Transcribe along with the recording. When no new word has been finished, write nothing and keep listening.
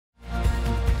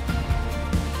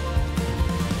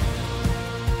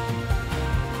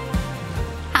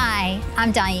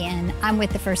I'm Diane. I'm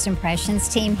with the First Impressions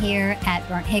team here at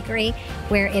Burnt Hickory,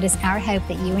 where it is our hope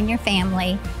that you and your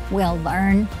family will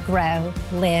learn, grow,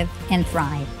 live, and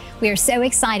thrive. We are so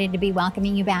excited to be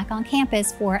welcoming you back on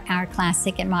campus for our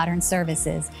classic and modern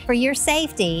services. For your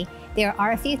safety, there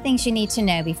are a few things you need to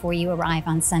know before you arrive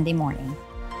on Sunday morning.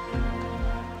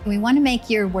 We want to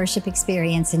make your worship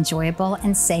experience enjoyable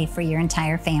and safe for your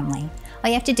entire family.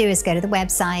 All you have to do is go to the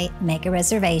website, make a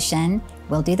reservation.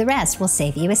 We'll do the rest. We'll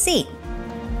save you a seat.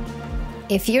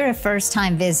 If you're a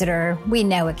first-time visitor, we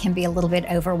know it can be a little bit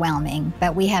overwhelming,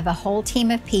 but we have a whole team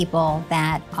of people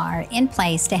that are in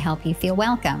place to help you feel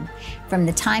welcome. From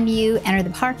the time you enter the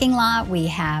parking lot, we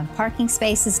have parking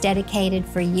spaces dedicated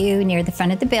for you near the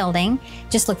front of the building.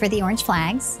 Just look for the orange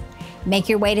flags. Make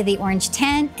your way to the orange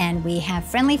tent, and we have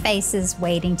friendly faces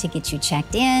waiting to get you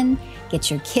checked in,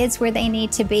 get your kids where they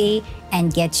need to be,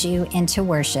 and get you into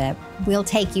worship. We'll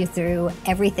take you through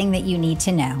everything that you need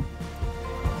to know.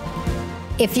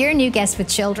 If you're a new guest with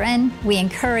children, we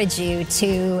encourage you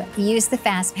to use the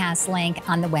FastPass link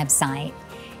on the website.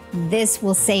 This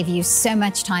will save you so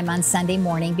much time on Sunday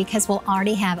morning because we'll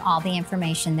already have all the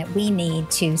information that we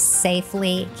need to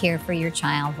safely care for your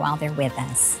child while they're with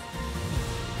us.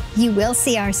 You will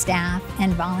see our staff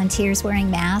and volunteers wearing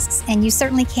masks, and you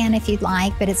certainly can if you'd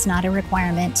like, but it's not a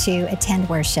requirement to attend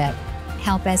worship.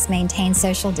 Help us maintain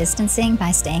social distancing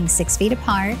by staying 6 feet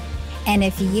apart. And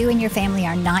if you and your family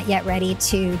are not yet ready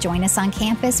to join us on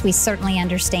campus, we certainly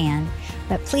understand.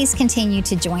 But please continue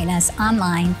to join us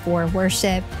online for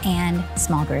worship and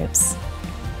small groups.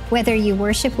 Whether you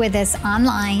worship with us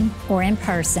online or in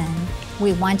person,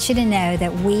 we want you to know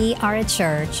that we are a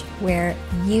church where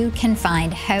you can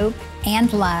find hope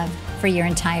and love for your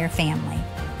entire family.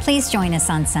 Please join us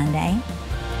on Sunday.